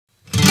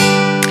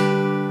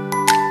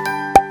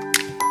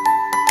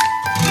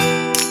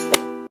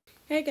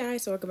Hey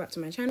guys, so welcome back to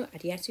my channel.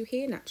 Adiatu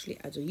here,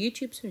 Naturallyads on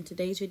YouTube. So in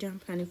today's video, I'm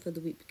planning for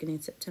the week beginning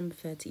September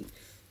 13th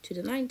to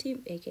the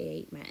 19th,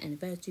 aka my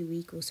anniversary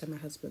week, also my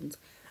husband's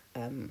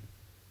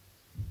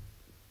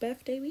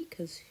birthday week,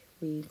 because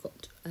we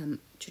got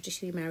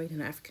traditionally married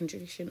in an African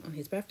tradition on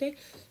his birthday.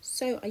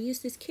 So I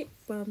used this kit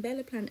from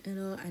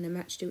BellaPlanella and I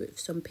matched it with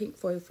some pink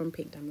foil from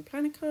Pink Diamond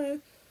Planner Co.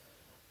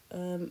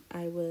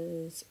 I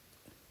was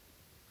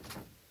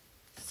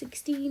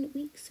 16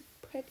 weeks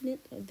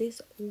pregnant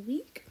this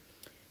week.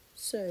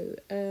 So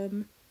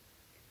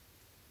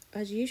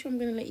as usual, I'm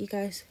going to let you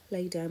guys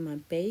lay down my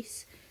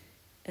base.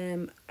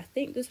 I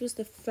think this was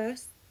the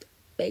first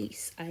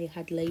base I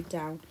had laid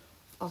down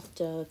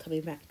after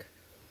coming back,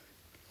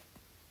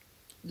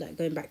 like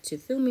going back to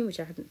filming, which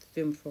I hadn't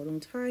filmed for a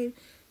long time,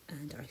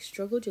 and I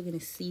struggled. You're going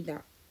to see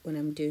that when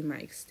I'm doing my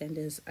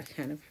extenders. I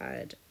kind of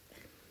had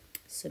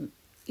some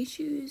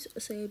issues,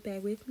 so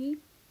bear with me,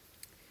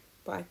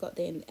 but I got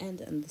there in the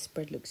end and the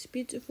spread looks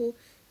beautiful.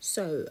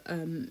 So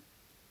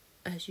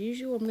as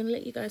usual, I'm going to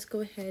let you guys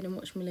go ahead and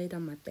watch me lay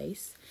down my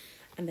base,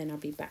 and then I'll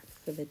be back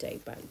for the day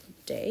by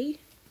day.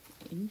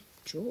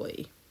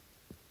 Enjoy.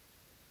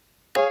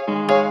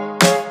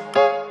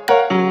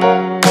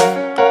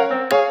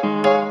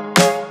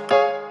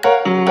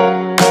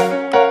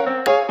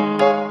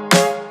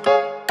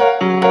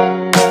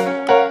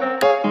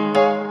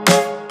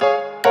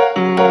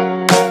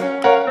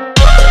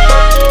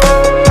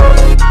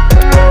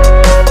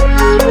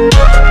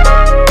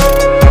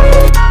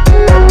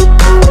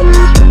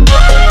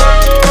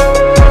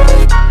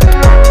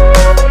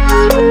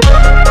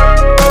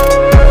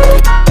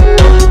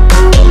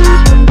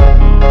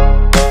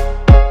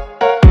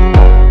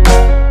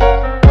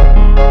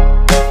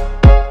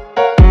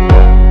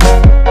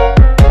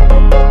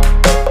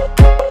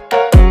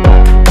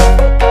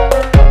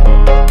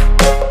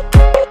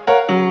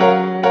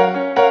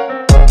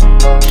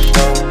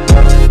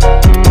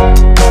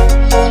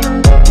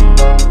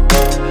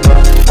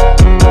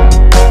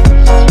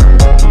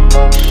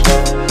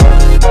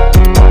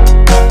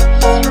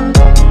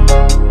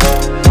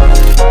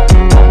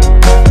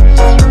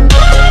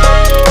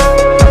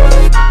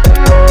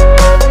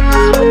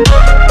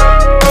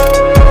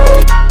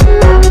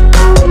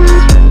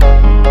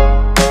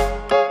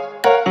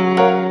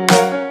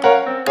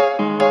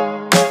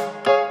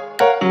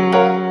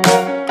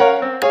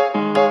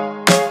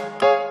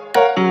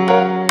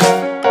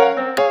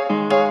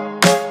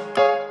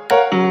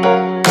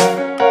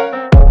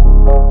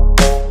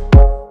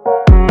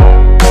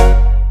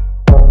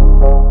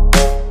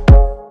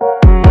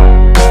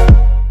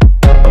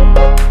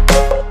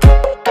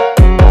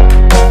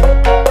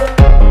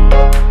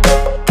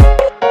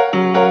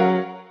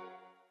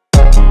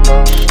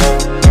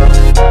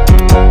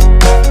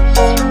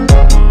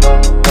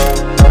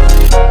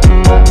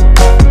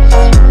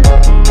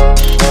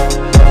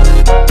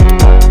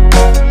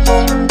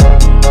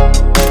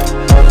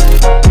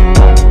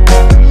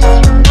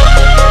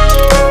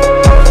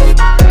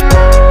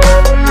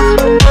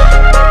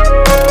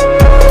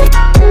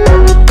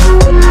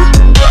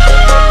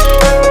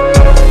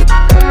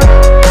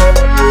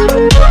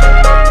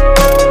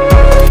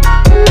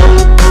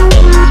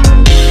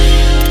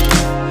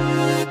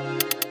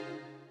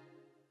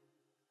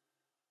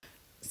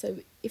 So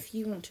if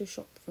you want to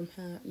shop from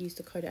her, use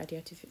the code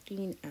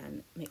Adiatu15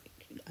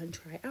 and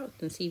try it out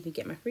and see if you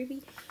get my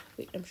freebie,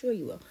 which I'm sure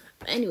you will.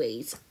 But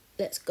anyways,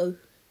 let's go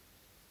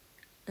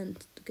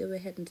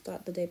ahead and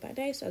start the day by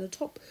day. So at the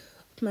top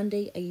of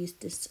Monday, I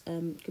used this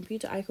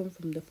computer icon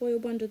from the foil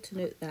bundle to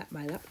note that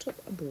my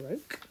laptop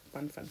broke.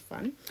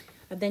 Fun.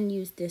 I then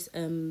used this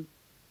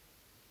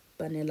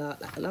vanilla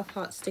like a love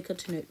heart sticker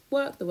to note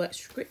work. The work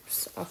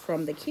scripts are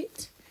from the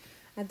kit.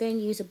 I then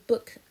used a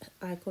book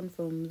icon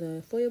from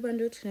the foil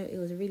bundle to note it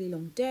was a really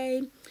long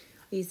day.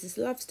 I used this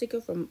love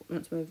sticker from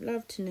Once More with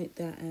Love to note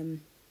that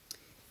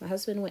my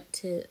husband went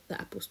to the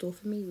Apple store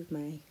for me with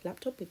my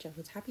laptop, which I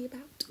was happy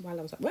about while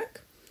I was at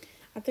work.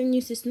 I then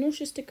used this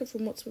nausea sticker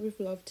from Once More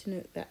with Love to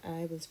note that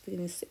I was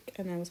feeling sick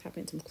and I was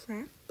having some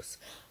cramps.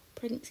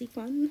 Pregnancy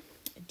fun.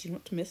 Do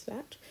not miss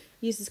that.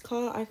 I used this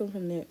car icon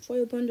from the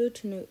foil bundle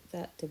to note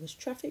that there was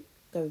traffic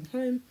going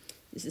home.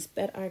 This is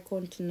bed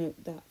icon to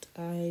note that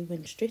I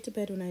went straight to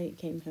bed when I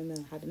came home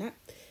and I had a nap.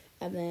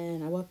 And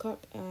then I woke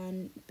up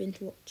and binge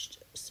watched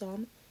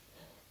some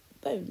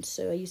Bones.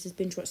 So I used this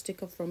binge watch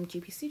sticker from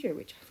GP Studio,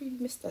 which I really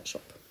missed that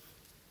shop.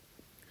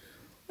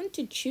 On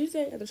to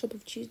Tuesday. At the top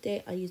of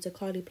Tuesday, I used a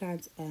Carly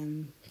Plans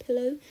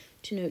pillow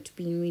to note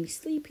being really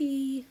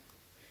sleepy.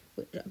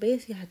 Which I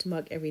basically had to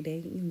mug every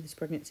day in this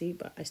pregnancy,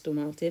 but I still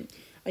marked it.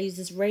 I used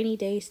this rainy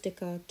day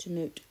sticker to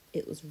note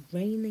it was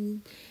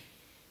raining.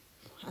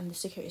 And the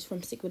sticker is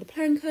from Stick With The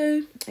Plan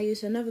Co. I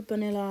used another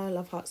vanilla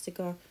love heart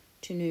sticker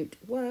to note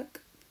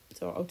work.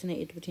 So I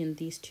alternated between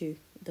these two,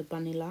 the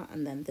vanilla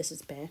and then this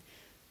is bare,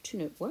 to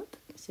note work,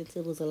 since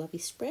it was a lovely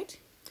spread.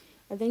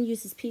 I then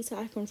used this pizza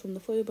icon from the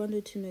foil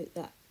bundle to note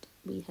that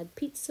we had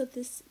pizza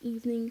this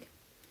evening.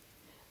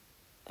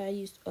 I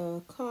used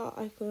a car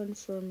icon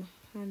from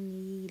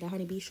the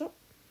Honeybee shop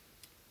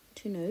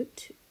to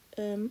note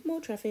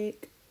more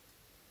traffic,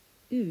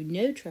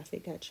 no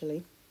traffic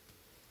actually.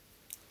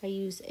 I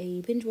use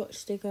a binge watch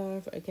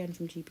sticker, again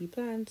from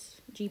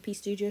GP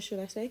Studio should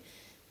I say,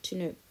 to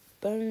note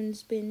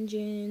bones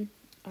binging.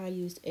 I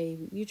used a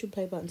YouTube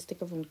play button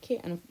sticker from the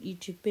kit and a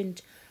YouTube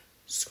binge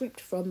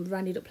script from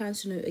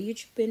Randy.plans to note a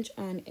YouTube binge,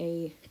 and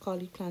a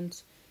Carly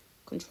Plans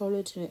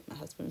controller to note my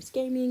husband's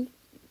gaming.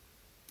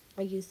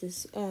 I use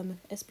this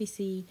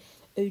SBC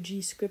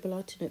OG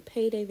scribbler to note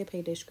Payday. The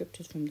Payday script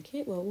is from the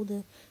kit. Well, all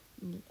the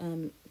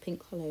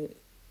pink hollow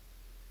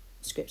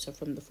scripts are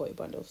from the foil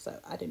bundle, so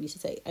I don't need to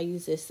say. I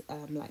use this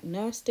like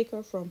nurse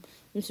sticker from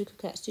Whimsical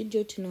Cat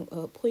Studio to note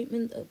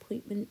appointment. The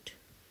appointment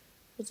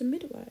was a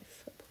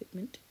midwife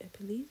appointment, I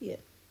believe, yeah.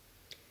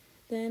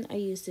 Then I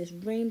used this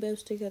rainbow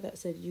sticker that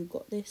said "You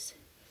got this"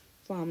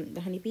 from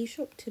the Honeybee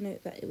shop to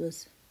note that it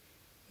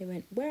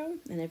went well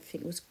and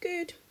everything was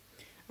good.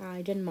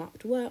 I then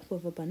marked work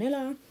with a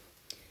vanilla.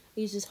 I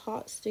used this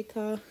heart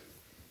sticker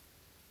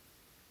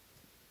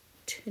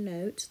to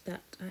note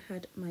that I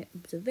had my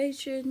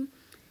observation,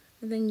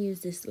 and then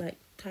used this like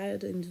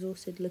tired and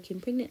exhausted looking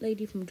pregnant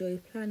lady from Joy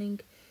of Planning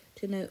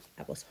to note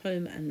I was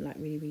home and like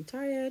really, really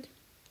tired.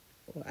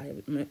 Or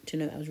to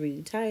note I was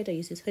really tired. I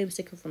used this home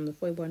sticker from the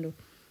foil bundle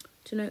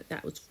to note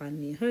that was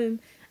finally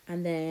home.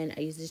 And then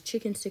I used this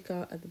chicken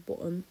sticker at the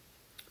bottom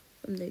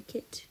from the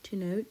kit to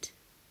note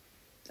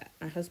that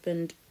my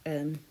husband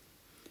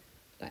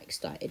like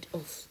started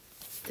off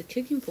the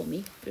cooking for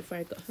me before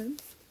I got home,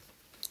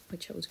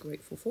 which I was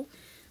grateful for.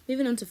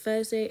 Moving on to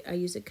Thursday, I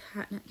used a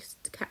cat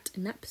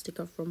nap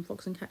sticker from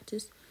Fox and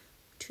Cactus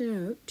to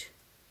note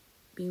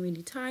being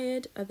really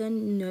tired. I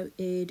then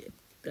noted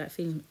like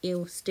feeling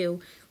ill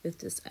still with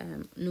this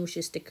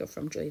nauseous sticker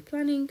from Joy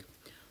Planning.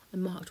 I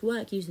marked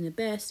work using the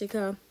bear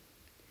sticker,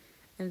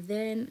 and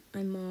then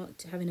I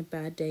marked having a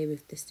bad day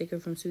with the sticker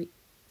from Sweet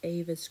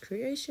Ava's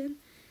Creation.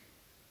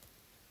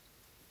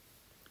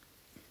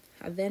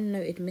 I then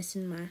noted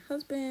missing my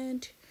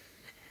husband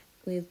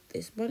with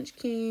this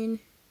munchkin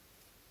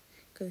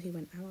because he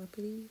went out, I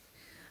believe.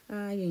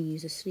 I then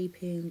used a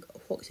sleeping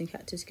Fox and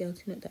Cactus girl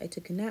to note that I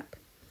took a nap.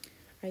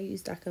 I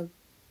used like a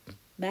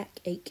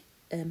backache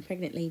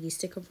pregnant lady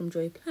sticker from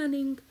Joy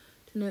Planning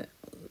to note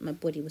my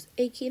body was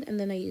aching, and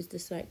then I used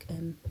this like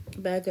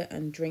burger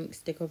and drink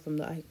sticker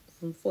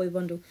from foil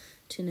bundle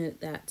to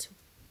note that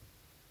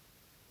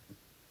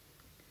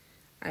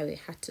I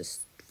had to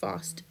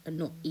fast and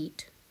not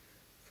eat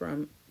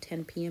from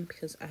 10 p.m.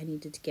 because I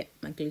needed to get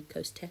my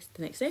glucose test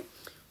the next day.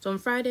 So on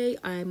Friday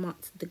I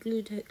marked the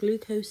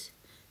glucose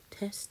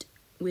test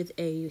with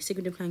a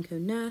Sigrid Planko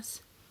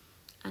nurse,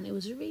 and it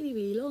was really,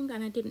 really long,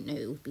 and I didn't know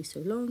it would be so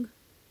long.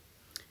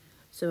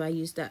 So I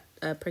used that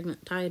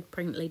tired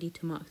pregnant lady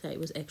to mark that it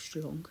was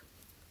extra long.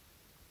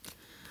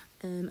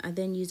 I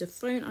then used a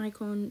phone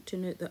icon to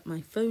note that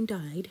my phone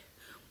died,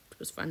 which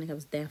was funny. I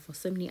was there for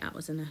so many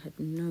hours and I had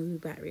no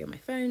battery on my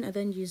phone. I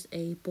then used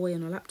a boy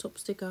on a laptop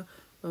sticker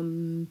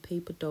from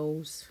Paper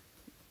Dolls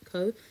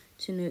Co.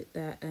 to note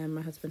that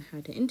my husband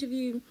had an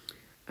interview.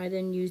 I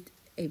then used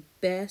a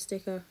vanilla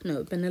sticker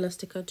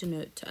to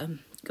note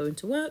going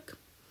to work.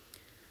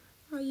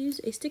 I used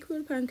a sticker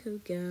with a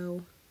panko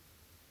girl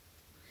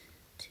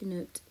to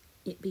note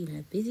it being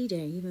a busy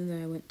day, even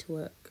though I went to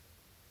work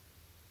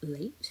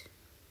late.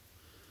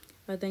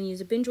 I then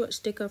used a binge watch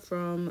sticker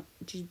from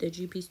the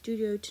GP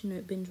Studio to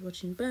note binge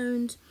watching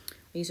Bones.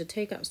 I used a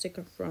takeout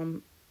sticker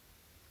from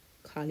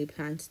Carly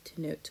Plans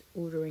to note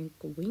ordering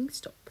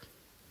Wingstop.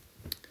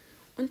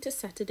 On to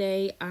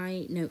Saturday,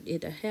 I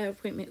noted a hair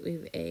appointment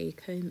with a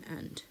comb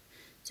and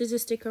scissor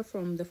sticker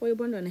from the foil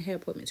bundle and a hair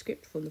appointment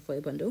script from the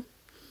foil bundle.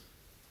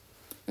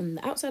 On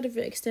the outside of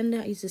the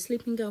extender, I used a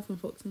sleeping girl from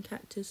Fox and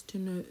Cactus to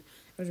note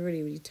I was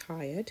really, really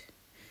tired.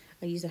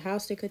 I used a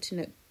house sticker to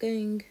note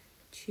going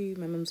to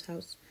my mum's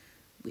house,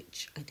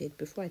 which I did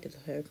before I did the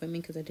hair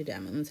appointment because I did it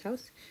at my mum's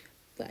house.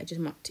 But I just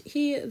marked it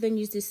here. Then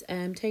used this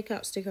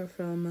takeout sticker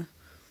from,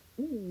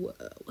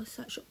 what's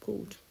that shop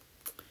called?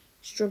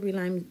 Strawberry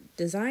Lime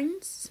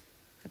Designs,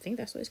 I think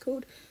that's what it's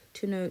called,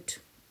 to note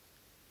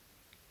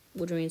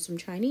ordering some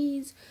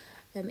Chinese.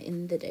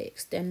 In the day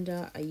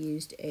extender, I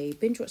used a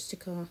binge watch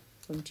sticker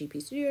from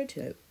GP Studio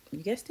to note, you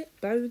guessed it,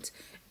 Bones.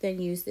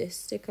 Then used this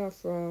sticker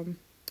from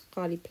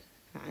Carly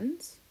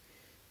Plans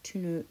to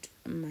note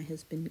my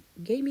husband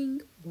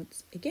gaming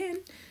once again.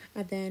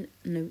 I then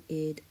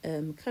noted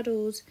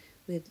cuddles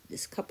with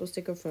this couple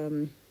sticker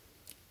from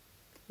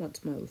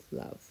Once More with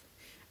Love,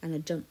 and a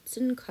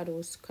Johnson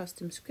Cuddles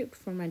custom script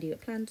from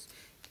Randy.plans.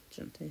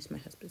 Johnson is my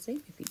husband's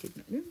name, if you did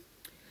not know.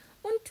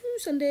 On to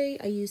Sunday,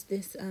 I used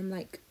this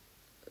like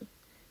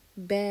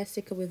bear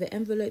sticker with an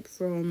envelope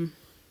from,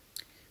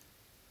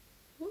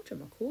 what do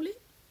I call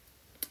it?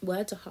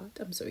 Words are hard,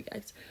 I'm sorry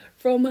guys.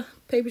 From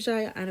Paper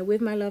Shy, and a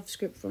With My Love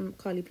script from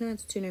Carly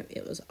Plans to note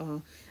it was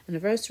our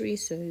anniversary,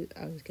 so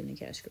I was going to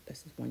get a script that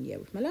says 1 year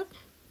with my love.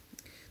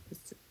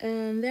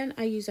 And then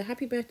I used a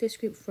happy birthday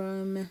script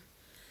from,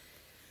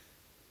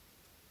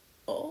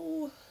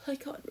 I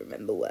can't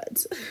remember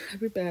words.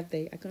 Happy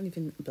birthday, I can't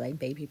even blame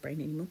baby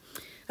brain anymore.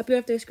 Happy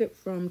birthday script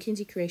from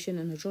Kinsey Creation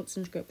and a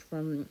Johnson script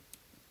from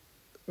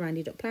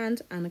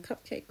Randy.plans, and a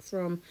cupcake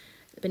from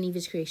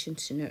Benevi's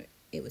Creations to note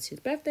it was his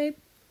birthday.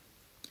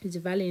 He's a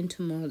valiant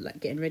tomorrow, like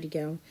getting ready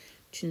girl,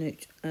 to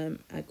note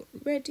I got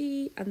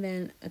ready. And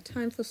then a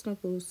time for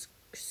snuggles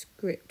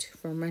script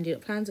from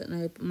Randy.plans, and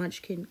a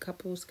munchkin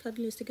couples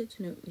cuddly sticker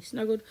to note we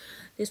snuggled.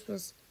 This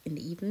was in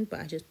the evening, but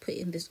I just put it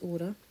in this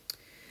order.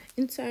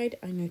 Inside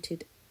I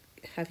noted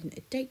having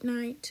a date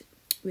night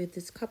with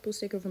this couple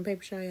sticker from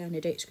Papershire and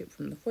a date script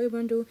from the foil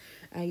bundle.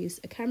 I used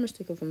a camera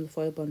sticker from the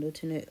foil bundle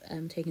to note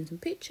taking some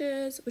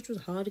pictures, which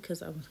was hard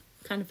because I was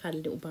kind of had a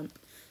little bump,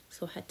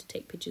 so I had to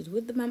take pictures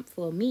with the bump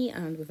for me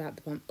and without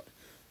the bump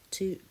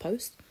to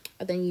post.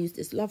 I then used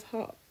this love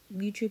heart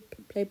YouTube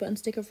play button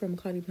sticker from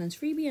Carly Plans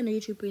freebie and a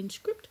YouTube binge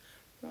script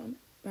from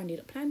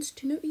Randy.plans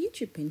to note a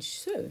YouTube binge.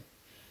 So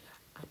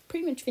I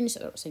pretty much finished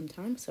it at the same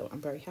time, so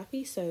I'm very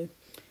happy. So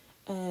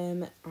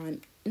I'm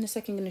in a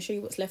second going to show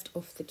you what's left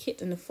of the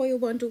kit and the foil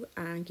bundle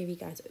and give you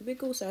guys a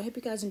wiggle. So I hope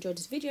you guys enjoyed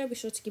this video. Be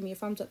sure to give me a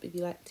thumbs up if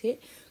you liked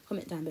it.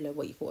 Comment down below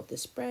what you thought of the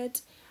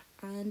spread.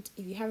 And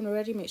if you haven't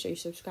already, make sure you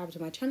subscribe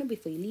to my channel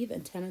before you leave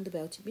and turn on the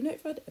bell to be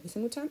notified every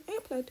single time I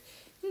upload.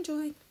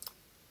 Enjoy.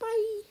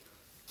 Bye.